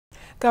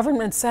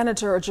Government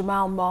Senator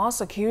Jamal Moss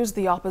accused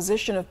the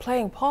opposition of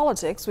playing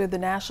politics with the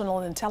National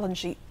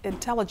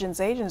Intelligence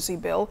Agency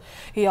bill.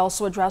 He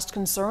also addressed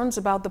concerns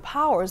about the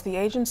powers the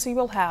agency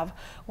will have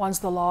once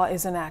the law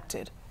is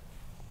enacted.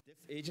 This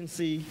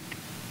agency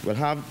will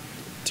have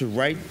to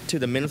write to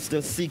the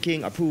minister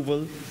seeking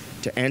approval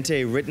to enter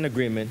a written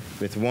agreement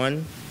with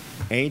one,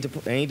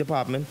 any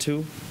department,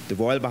 two, the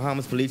Royal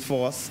Bahamas Police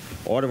Force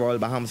or the Royal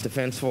Bahamas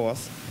Defense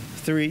Force,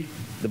 three,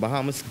 the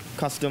Bahamas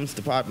Customs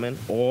Department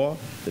or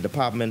the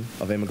Department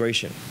of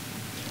Immigration,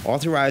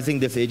 authorizing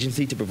this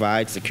agency to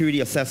provide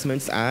security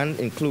assessments and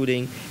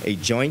including a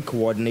joint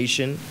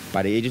coordination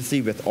by the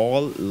agency with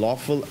all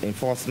lawful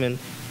enforcement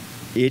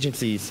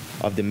agencies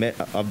of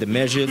the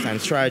measures and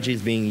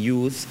strategies being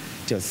used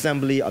to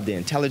assembly of the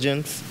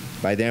intelligence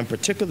by them,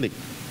 particularly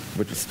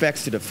with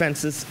respect to the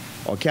offenses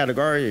or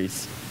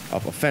categories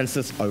of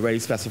offenses already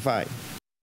specified.